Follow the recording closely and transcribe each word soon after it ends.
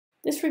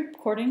This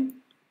recording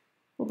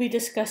will be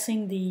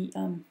discussing the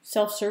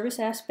self-service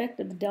aspect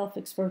of the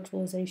Delphix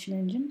virtualization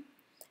engine.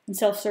 And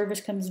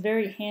self-service comes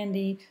very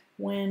handy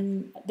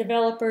when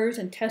developers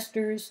and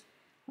testers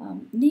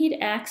need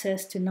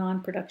access to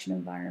non-production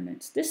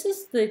environments. This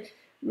is the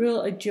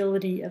real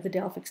agility of the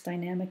Delphix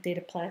dynamic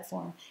data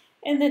platform,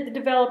 and that the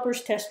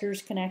developers,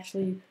 testers can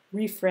actually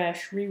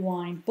refresh,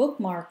 rewind,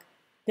 bookmark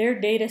their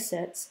data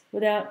sets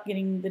without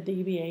getting the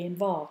DBA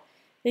involved.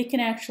 They can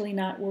actually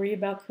not worry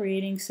about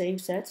creating save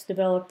sets.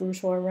 Developers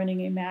who are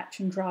running a match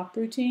and drop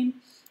routine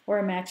or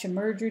a match and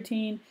merge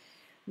routine,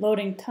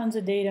 loading tons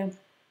of data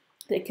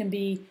that can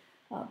be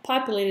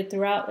populated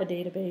throughout a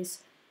database.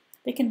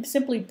 They can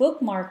simply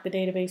bookmark the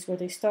database where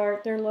they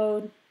start their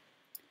load,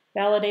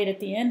 validate at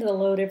the end of the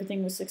load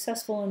everything was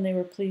successful and they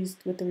were pleased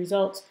with the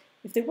results.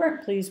 If they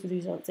weren't pleased with the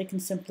results, they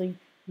can simply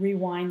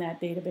rewind that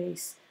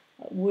database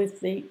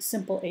with a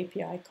simple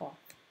API call.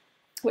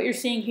 What you're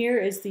seeing here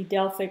is the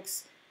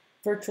Delphix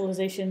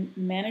Virtualization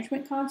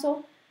Management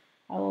Console.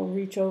 I will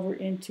reach over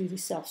into the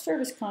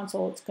self-service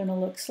console. It's going to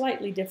look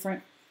slightly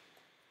different.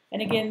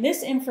 And again,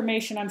 this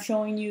information I'm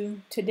showing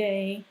you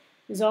today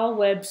is all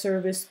web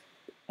service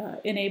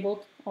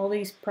enabled. All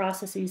these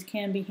processes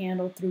can be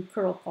handled through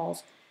curl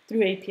calls,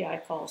 through API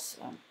calls.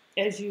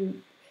 As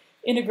you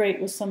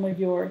integrate with some of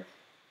your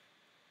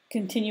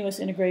continuous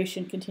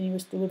integration,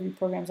 continuous delivery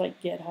programs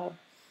like GitHub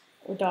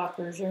or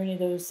Dockers or any of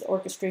those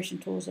orchestration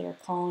tools that are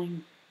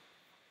calling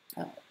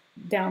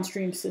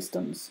downstream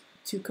systems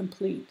to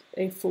complete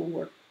a full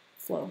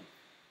workflow.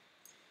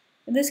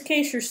 In this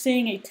case, you're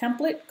seeing a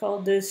template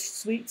called this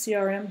Suite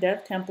CRM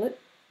Dev Template.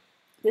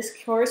 This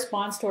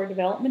corresponds to our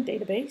development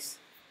database.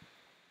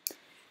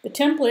 The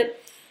template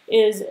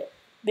is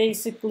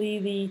basically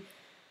the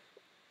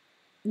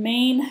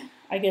main,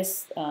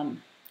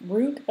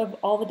 root of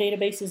all the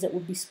databases that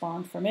would be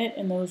spawned from it,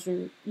 and those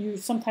are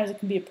sometimes it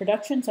can be a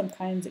production,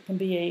 sometimes it can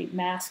be a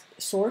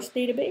masked source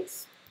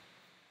database.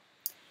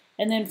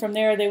 And then from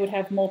there, they would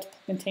have multiple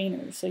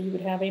containers. So you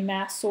would have a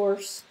mask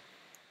source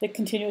that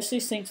continuously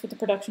syncs with the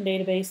production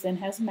database, then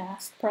has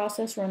masked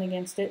process run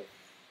against it.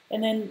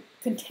 And then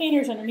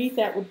containers underneath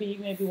that would be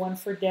maybe one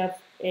for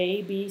dev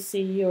A, B,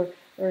 C, or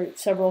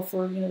several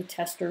for the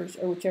testers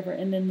or whichever.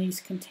 And then these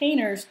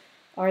containers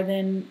are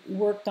then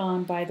worked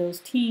on by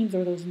those teams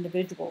or those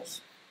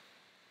individuals.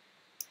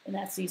 And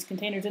that's these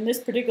containers. In this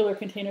particular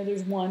container,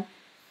 there's one.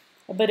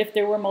 But if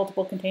there were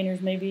multiple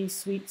containers, maybe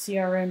Suite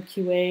CRM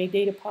QA,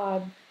 Data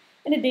Pod.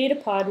 And a data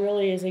pod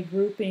really is a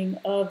grouping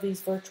of these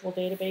virtual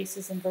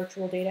databases and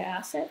virtual data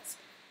assets.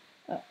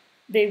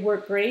 They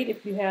work great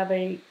if you have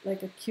a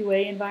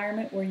QA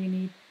environment where you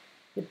need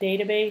the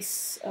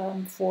database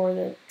for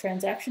the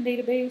transaction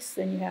database.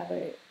 Then you have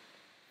a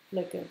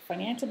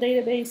financial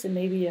database and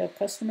maybe a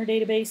customer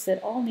database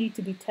that all need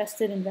to be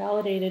tested and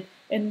validated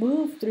and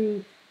moved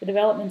through the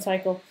development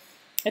cycle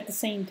at the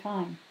same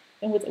time.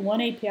 And with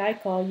one API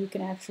call, you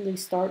can actually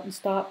start and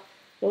stop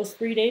those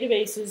three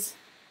databases,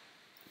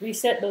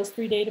 reset those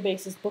three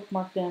databases,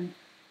 bookmark them.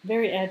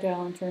 Very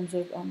agile in terms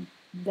of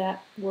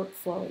that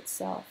workflow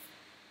itself.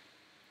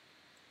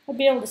 I'll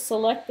be able to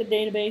select the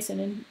database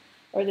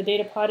or the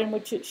data pod in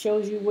which it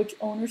shows you which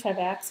owners have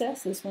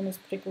access. This one is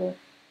particular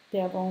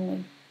dev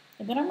only.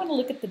 And then I'm going to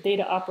look at the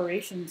data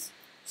operations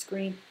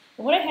screen.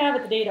 And what I have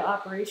at the data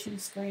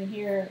operations screen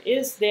here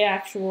is the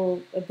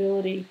actual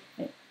ability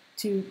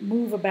to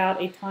move about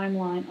a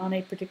timeline on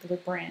a particular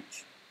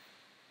branch.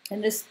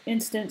 In this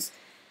instance,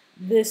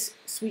 this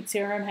Suite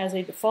CRM has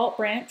a default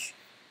branch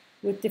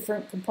with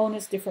different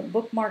components, different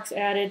bookmarks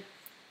added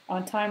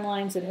on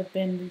timelines that have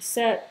been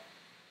reset.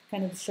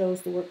 Kind of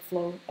shows the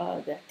workflow,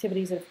 the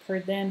activities that have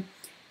occurred then.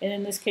 And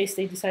in this case,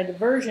 they decided to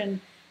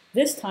version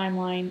this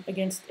timeline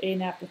against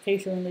an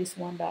application release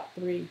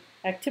 1.3.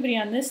 Activity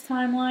on this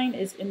timeline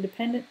is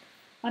independent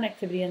on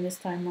activity on this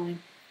timeline.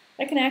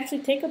 I can actually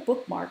take a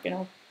bookmark, and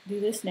I'll do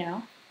this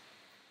now.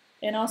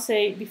 And I'll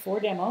say before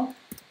demo.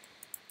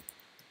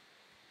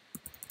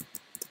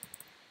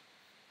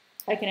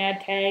 I can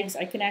add tags.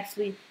 I can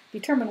actually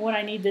determine when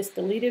I need this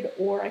deleted,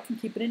 or I can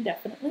keep it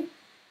indefinitely.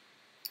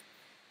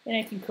 And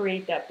I can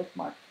create that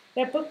bookmark.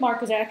 That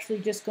bookmark is actually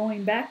just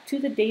going back to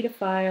the data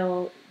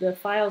file, the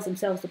files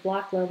themselves, the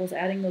block levels,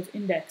 adding those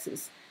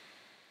indexes,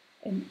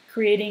 and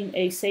creating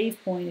a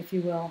save point, if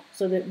you will,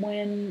 so that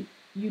when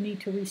you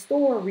need to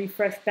restore,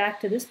 refresh back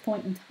to this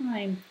point in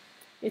time,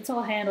 it's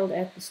all handled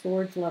at the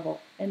storage level,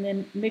 and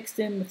then mixed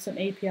in with some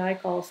API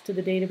calls to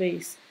the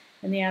database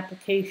and the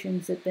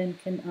applications that then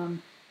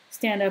can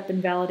stand up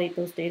and validate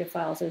those data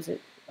files as it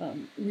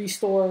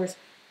restores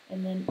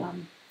and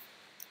then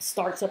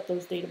starts up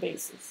those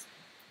databases.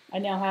 I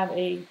now have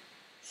a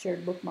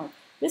shared bookmark.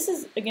 This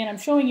is, again, I'm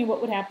showing you what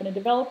would happen. A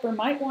developer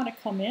might want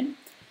to come in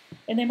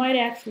and they might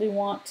actually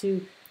want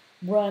to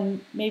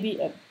run maybe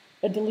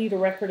delete a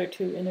record or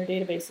two in their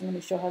database, and let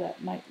me show how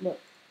that might look.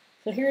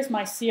 So here's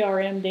my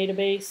CRM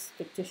database,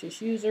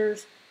 fictitious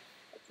users.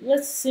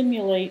 Let's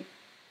simulate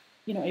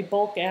a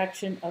bulk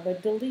action of a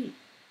delete.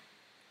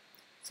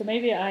 So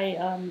maybe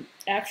I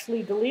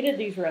actually deleted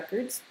these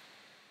records,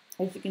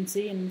 as you can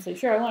see, and say,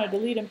 sure, I want to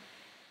delete them.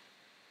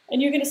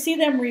 And you're going to see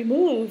them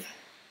remove.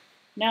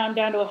 Now I'm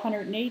down to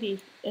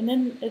 180. And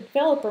then a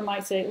developer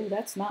might say, oh,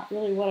 that's not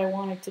really what I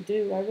wanted to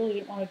do. I really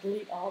didn't want to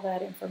delete all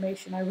that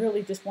information. I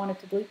really just wanted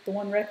to delete the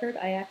one record.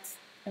 I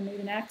made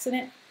an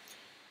accident.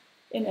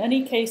 In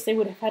any case, they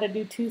would have had to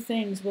do two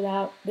things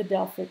without the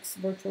Delphix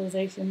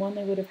virtualization. One,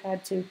 they would have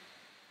had to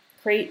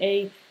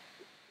create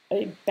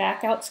a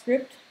backup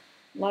script.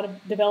 A lot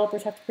of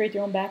developers have to create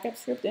their own backup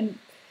script. And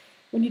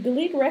when you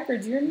delete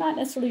records, you're not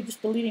necessarily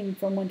just deleting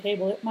from one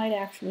table. It might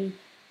actually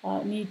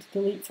need to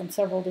delete from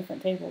several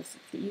different tables.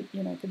 You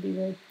know, it could be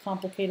very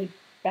complicated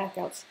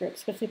backup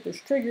scripts, especially if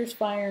there's triggers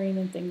firing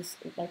and things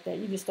like that.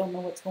 You just don't know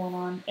what's going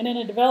on. And in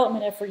a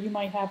development effort, you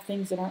might have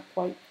things that aren't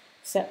quite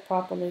set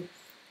properly.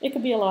 It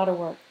could be a lot of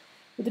work.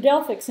 With the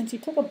Delphix, since he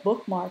took a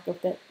bookmark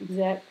of that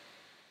exact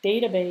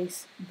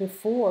database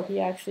before he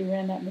actually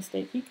ran that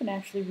mistake, he can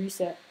actually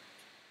reset,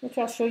 which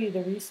I'll show you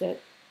the reset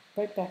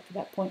right back to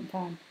that point in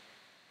time.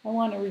 I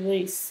want to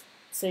release,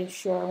 say,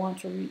 sure, I want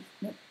to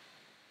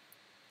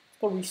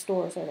go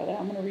restore, sorry about that.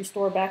 I'm going to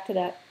restore back to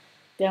that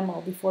demo,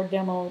 before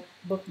demo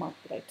bookmark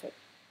that I took.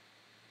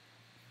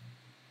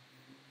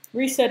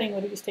 Resetting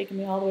would have just taken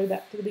me all the way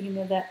back to the beginning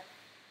of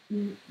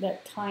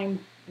that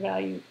time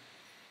value.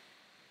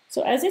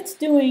 So as it's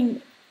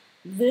doing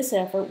this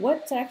effort, what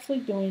it's actually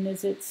doing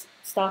is it's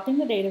stopping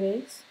the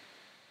database,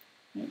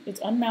 it's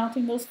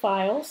unmounting those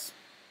files,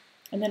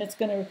 and then it's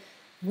going to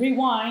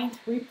rewind,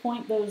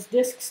 repoint those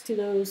disks to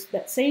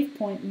that save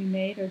point we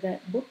made, or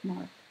that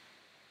bookmark.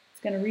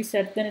 It's going to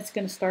reset, then it's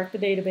going to start the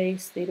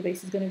database.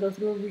 Database is going to go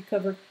through a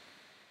recover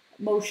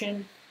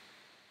motion,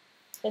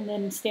 and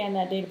then stand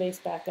that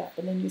database back up,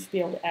 and then you should be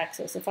able to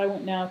access. If I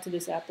went now to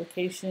this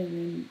application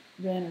and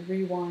ran a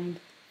rewind,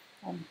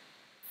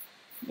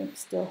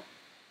 still,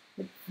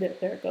 there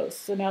it goes.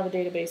 So now the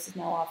database is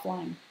now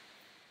offline.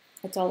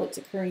 That's all that's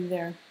occurring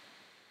there.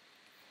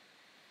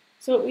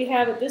 So what we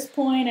have at this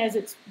point, as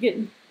it's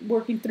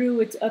working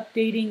through, it's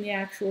updating the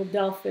actual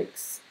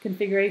Delphix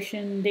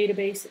configuration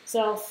database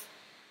itself,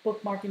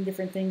 bookmarking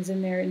different things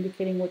in there,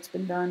 indicating what's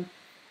been done,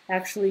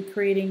 actually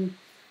creating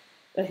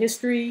a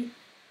history,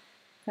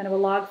 kind of a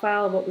log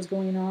file of what was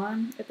going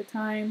on at the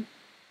time,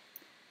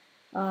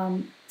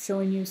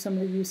 showing you some of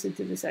the usage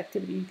of this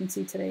activity. You can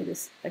see today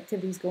this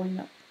activity is going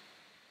up.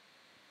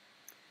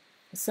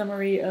 A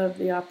summary of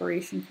the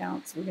operation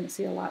counts. We're going to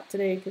see a lot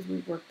today because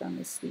we've worked on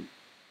this suite.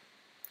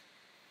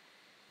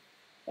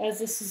 As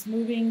this is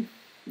moving,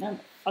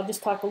 I'll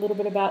just talk a little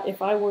bit about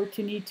if I were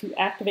to need to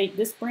activate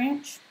this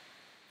branch.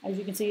 As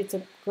you can see, it's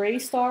a gray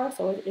star,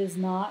 so it is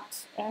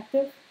not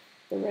active.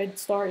 The red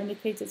star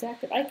indicates it's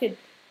active. I could,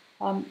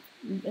 in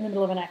the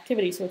middle of an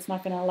activity, so it's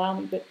not going to allow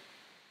me, but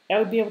I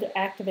would be able to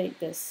activate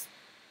this.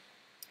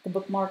 The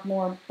bookmark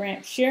more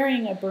branch.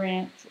 Sharing a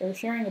branch, or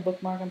sharing a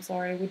bookmark, I'm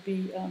sorry, would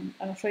be,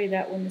 I'll show you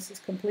that when this is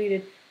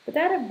completed, but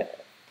that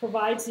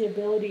provides the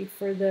ability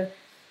for the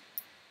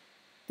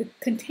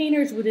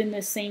containers within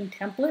this same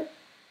template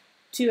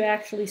to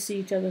actually see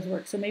each other's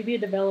work. So maybe a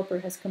developer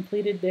has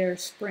completed their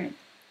sprint,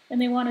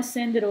 and they want to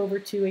send it over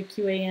to a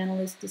QA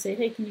analyst to say,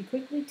 hey, can you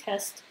quickly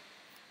test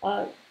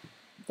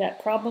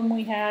that problem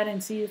we had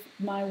and see if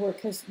my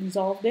work has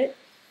resolved it?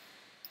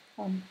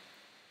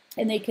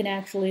 And they can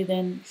actually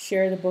then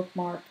share the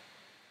bookmark.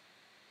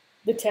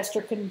 The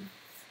tester can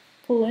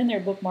pull in their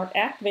bookmark,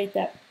 activate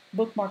that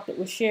bookmark that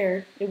was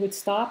shared. It would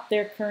stop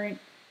their current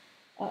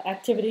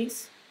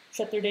activities,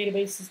 shut their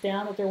databases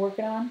down that they're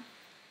working on,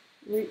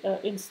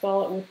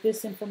 install it with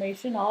this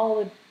information.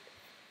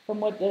 From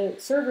what the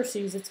server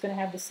sees, it's going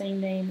to have the same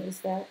name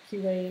as that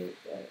QA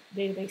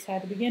database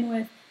had to begin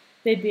with.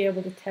 They'd be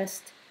able to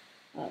test,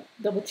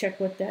 double check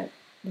what that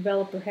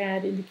developer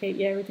had, indicate,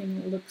 yeah,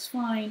 everything looks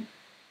fine,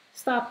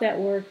 stop that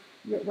work,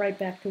 right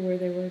back to where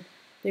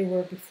they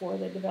were before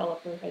the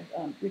developer had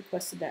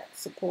requested that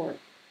support.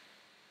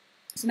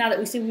 So now that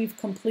we see we've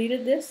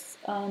completed this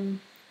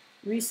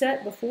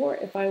reset before,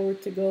 if I were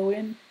to go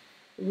in,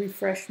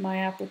 refresh my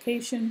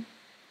application,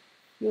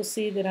 you'll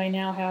see that I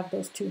now have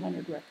those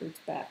 200 records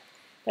back.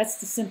 That's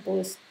the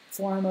simplest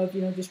form of,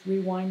 just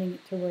rewinding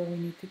it to where we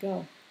need to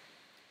go.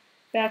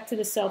 Back to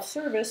the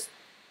self-service,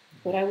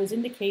 what I was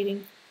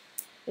indicating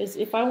is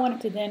if I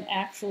wanted to then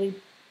actually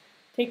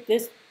take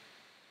this,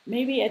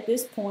 maybe at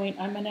this point,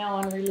 I'm now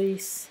on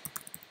release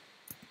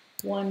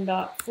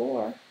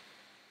 1.4.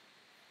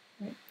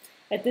 Right?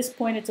 At this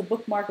point, it's a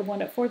bookmark of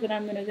 1.4 that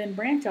I'm going to then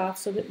branch off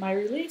so that my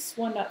release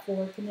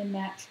 1.4 can then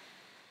match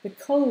the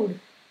code,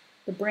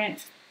 the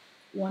branch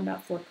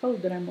 1.4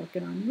 code that I'm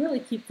working on.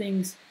 Really keep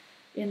things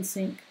in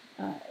sync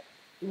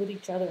with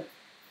each other.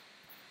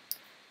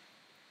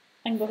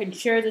 I can go ahead and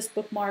share this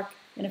bookmark,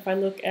 and if I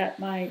look at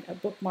my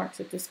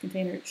bookmarks at this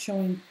container, it's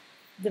showing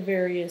the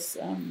various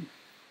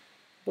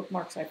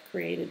bookmarks I've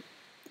created.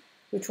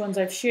 Which ones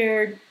I've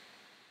shared,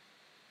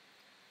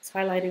 it's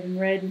highlighted in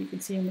red, and you can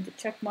see them with the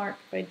check mark.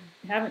 If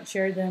I haven't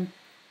shared them,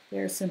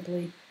 they're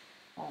simply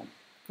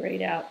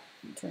grayed out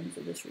in terms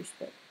of this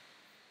respect.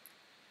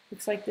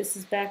 Looks like this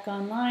is back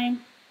online.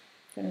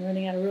 Kind of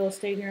running out of real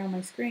estate here on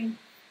my screen.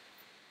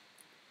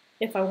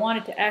 If I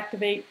wanted to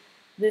activate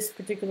this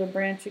particular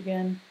branch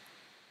again,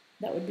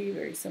 That would be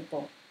very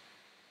simple.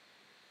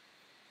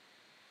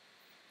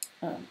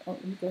 Let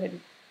me go ahead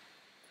and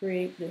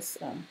create this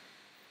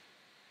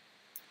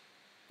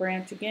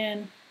branch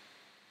again.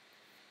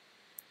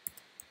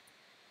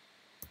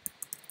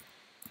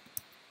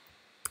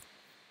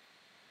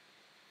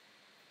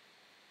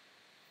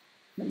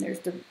 And there's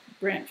the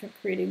branch I'm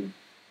creating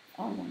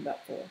on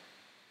 1.4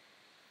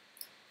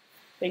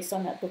 based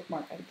on that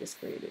bookmark I just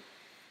created.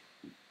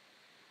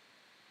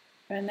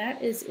 And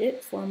that is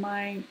it for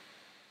my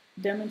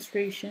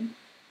demonstration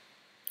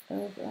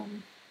of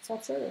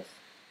self-service.